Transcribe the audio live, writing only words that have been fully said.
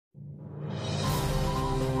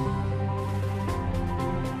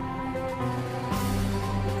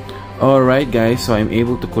Alright guys, so I'm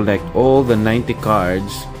able to collect all the 90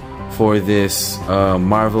 cards for this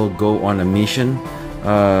Marvel Go on a Mission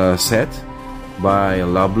set by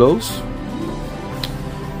Loblaws.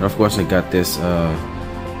 And of course I got this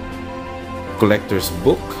collector's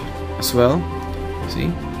book as well. See?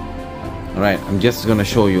 Alright, I'm just gonna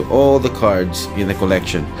show you all the cards in the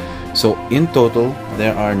collection. So in total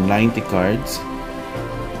there are 90 cards.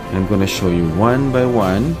 I'm gonna show you one by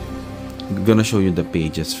one. I'm gonna show you the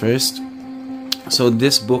pages first. So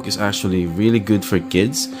this book is actually really good for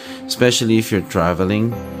kids, especially if you're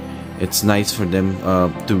traveling. It's nice for them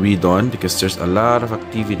to read on because there's a lot of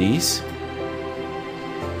activities.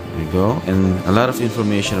 There you go, and a lot of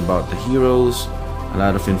information about the heroes, a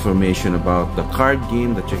lot of information about the card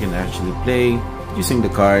game that you can actually play using the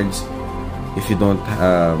cards if you don't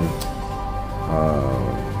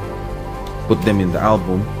put them in the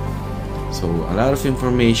album. So a lot of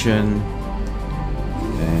information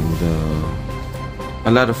and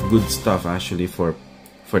a lot of good stuff actually for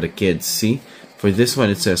the kids. See, for this one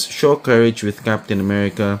it says show courage with Captain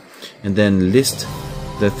America, and then list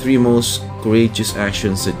the 3 most courageous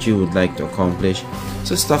actions that you would like to accomplish.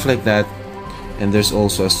 So stuff like that. And there's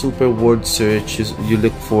also a super word search. You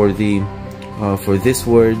look for the for these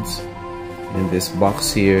words in this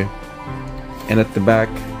box here, and at the back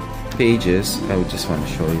pages I would just want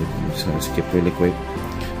to show you. I'm just going to skip really quick.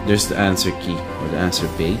 There's the answer key or the answer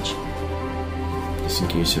page, just in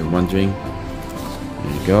case you're wondering.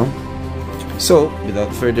 There you go. So without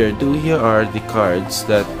further ado, here are the cards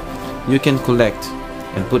that you can collect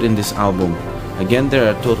and put in this album. Again, there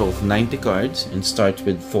are a total of 90 cards, and starts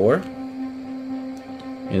with Thor.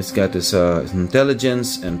 And it's got this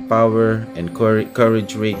intelligence and power and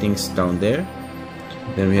courage ratings down there.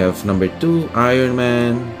 Then we have number 2 Iron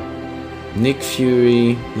Man, Nick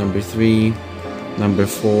Fury, number 3 number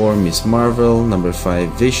 4 Miss Marvel, number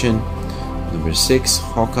 5 Vision, number 6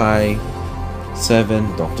 Hawkeye, 7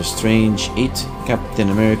 Doctor Strange, 8 Captain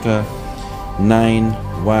America, 9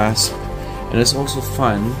 Wasp. And it's also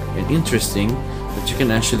fun and interesting that you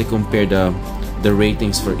can actually compare the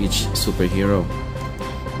ratings for each superhero.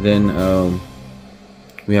 Then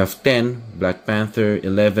we have 10 Black Panther,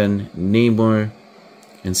 11 Namor,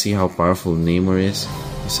 and see how powerful Namor is.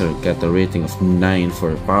 He's got a rating of 9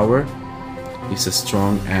 for power. He's a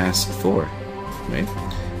strong as Thor, right?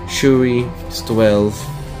 Shuri is 12,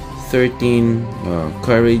 13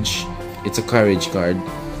 courage. It's a courage card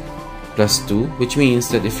 +2, which means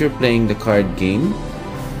that if you're playing the card game,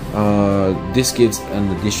 this gives an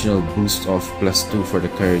additional boost of +2 for the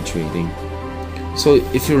courage rating. So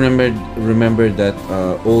if you remember that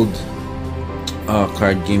old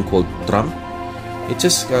card game called Trump, it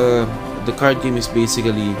just the card game is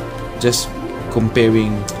basically just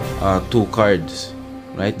comparing 2 cards,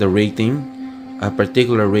 right? The rating, a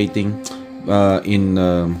particular rating in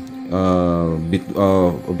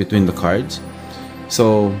between the cards.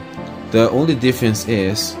 So the only difference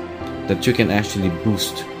is that you can actually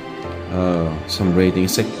boost some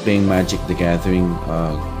ratings. It's like playing Magic the Gathering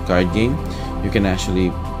card game. You can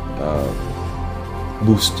actually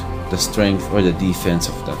boost the strength or the defense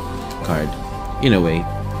of the card in a way.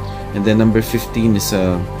 And then number 15 is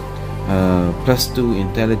a +2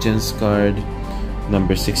 intelligence card.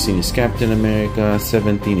 Number 16 is Captain America.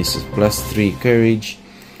 17 is +3 courage.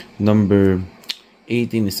 Number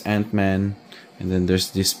 18 is Ant-Man. And then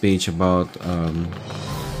there's this page about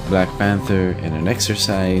Black Panther and an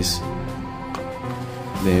exercise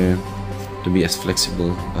there to be as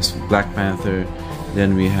flexible as Black Panther.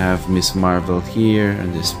 Then we have Miss Marvel here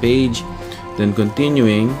on this page. Then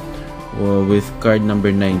continuing with card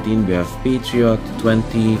number 19, we have Patriot,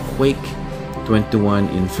 20 Quake, 21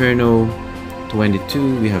 Inferno,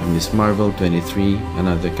 22 we have Miss Marvel, 23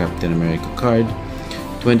 another Captain America card,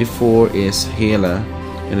 24 is Hela,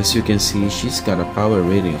 and as you can see she's got a power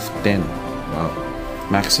rating of 10. Wow,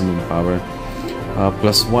 maximum power.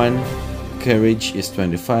 +1 courage is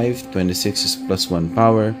 25, 26 is +1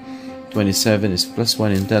 power, 27 is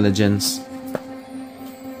 +1 intelligence,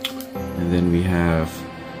 and then we have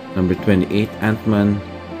number 28 Ant-Man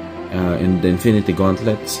in the Infinity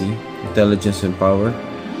Gauntlet. See, intelligence and power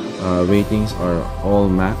ratings are all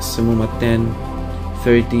maximum at 10.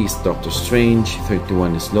 30 is Doctor Strange,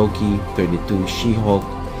 31 is Loki, 32 She-Hulk,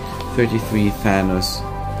 33 Thanos.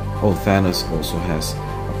 Oh, Thanos also has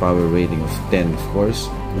a power rating of 10, of course.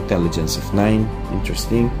 Intelligence of 9,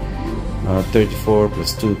 interesting. 34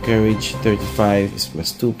 +2 courage, 35 is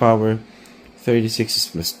 +2 power, 36 is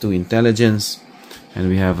 +2 intelligence, and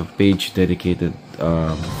we have a page dedicated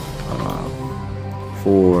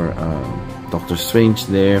for Doctor Strange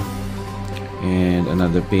there, and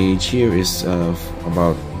another page here is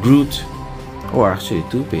about Groot, or actually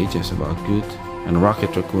 2 pages about Groot, and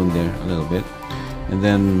Rocket Raccoon there a little bit, and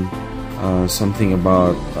then something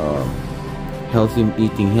about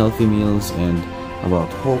eating healthy meals, and about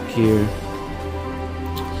Hulk here,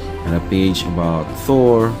 and a page about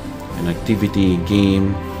Thor, an activity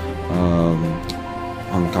game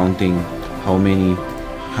on counting how many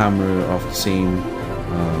hammer of the same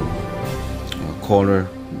color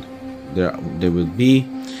there will be.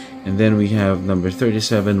 And then we have number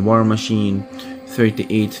 37 War Machine,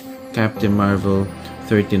 38 Captain Marvel,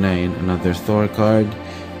 39 another Thor card.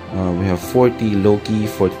 We have 40 Loki,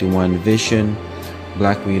 41 Vision,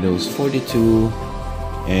 Black Widow's 42,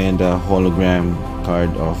 and a hologram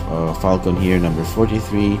card of Falcon here, number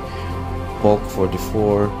 43, Hulk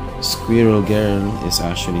 44, Squirrel Girl is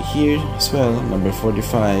actually here as well, number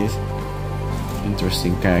 45,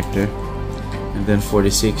 interesting character. And then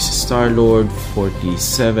 46 Star-Lord,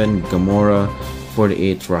 47 Gamora,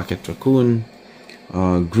 48 Rocket Raccoon,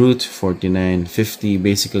 Groot 49, 50.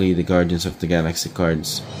 Basically the Guardians of the Galaxy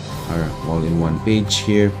cards are all in one page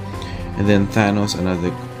here. And then Thanos,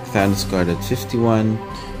 another Thanos card at 51.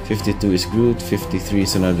 52 is Groot, 53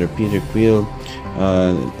 is another Peter Quill,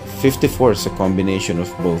 54 is a combination of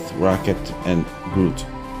both Rocket and Groot.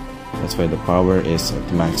 That's why the power is at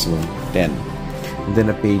the maximum 10. And then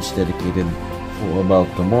a page dedicated about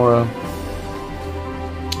Gamora,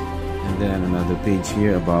 and then another page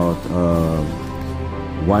here about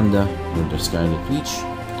Wanda with the Scarlet Witch.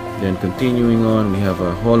 Then continuing on, we have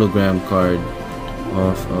a hologram card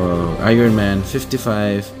of Iron Man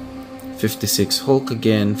 55, 56 Hulk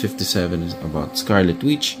again, 57 is about Scarlet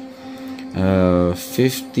Witch,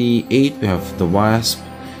 58 we have the Wasp,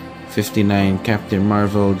 59 Captain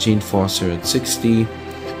Marvel, Jane Foster at 60,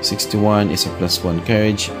 61 is a +1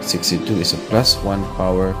 carriage, 62 is a +1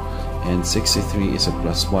 power, and 63 is a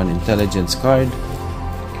 +1 intelligence card.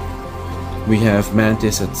 We have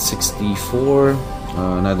Mantis at 64,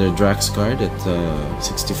 another Drax card at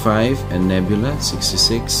 65, and Nebula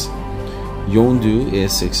 66. Yondu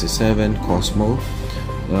is 67, Cosmo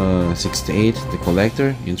 68, the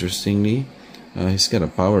Collector, interestingly. He's got a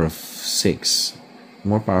power of 6,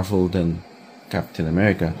 more powerful than Captain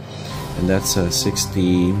America. And that's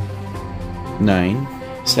 69.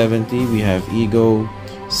 70 we have Ego,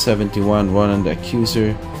 71 Ronan the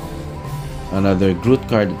Accuser, another Groot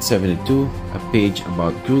card at 72, a page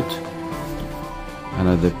about Groot,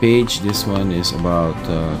 another page, this one is about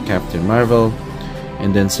Captain Marvel,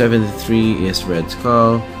 and then 73 is Red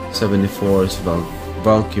Skull, 74 is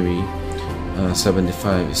Valkyrie,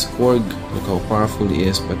 75 is Korg. Look how powerful he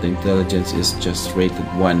is, but the intelligence is just rated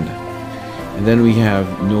 1. And then we have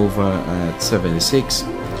Nova at 76,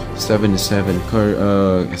 77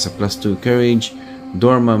 is a +2 courage,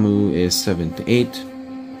 Dormammu is 78,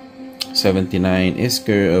 79 is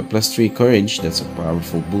 +3 courage, that's a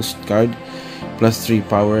powerful boost card, +3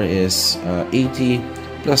 power is 80,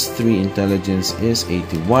 +3 intelligence is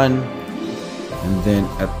 81. And then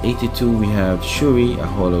at 82 we have Shuri, a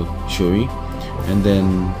holo Shuri, and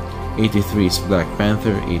then 83 is Black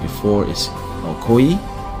Panther, 84 is Okoye,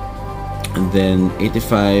 and then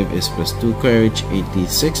 85 is +2 courage,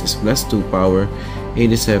 86 is +2 power,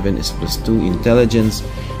 87 is +2 intelligence.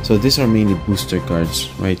 So these are mainly booster cards.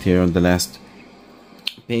 Right here on the last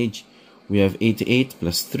page we have 88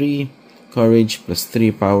 +3 courage,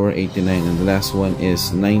 +3 power, 89, and the last one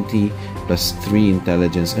is 90 +3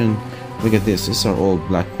 intelligence. And look at this, these are all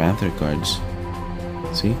Black Panther cards.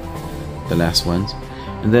 See, the last ones.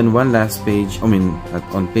 And then one last page,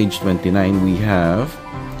 on page 29 we have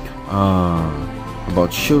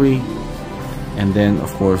about Shuri, and then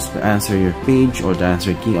of course the answer your page or the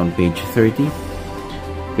answer key on page 30.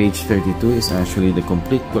 Page 32 is actually the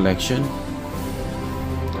complete collection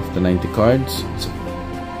of the 90 cards,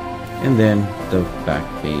 and then the back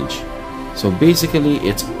page. So basically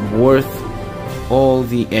it's worth all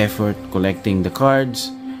the effort collecting the cards.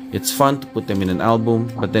 It's fun to put them in an album,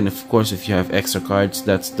 but then of course if you have extra cards,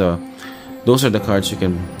 those are the cards you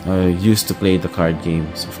can use to play the card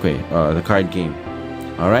games. The card game.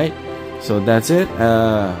 Alright, so that's it.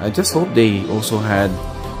 I just hope they also had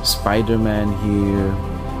Spider-Man here,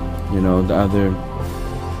 you know, the other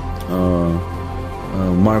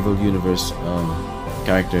Marvel Universe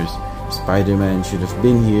characters. Spider-Man should have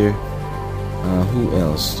been here. Who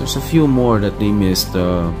else? There's a few more that they missed.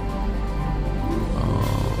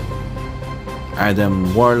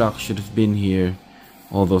 Adam Warlock should have been here.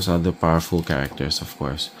 All those other powerful characters, of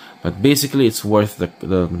course. But basically it's worth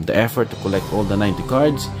the effort to collect all the 90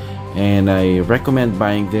 cards, and I recommend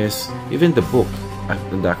buying this. Even the book,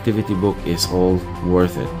 the activity book, is all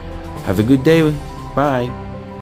worth it. Have a good day. Bye.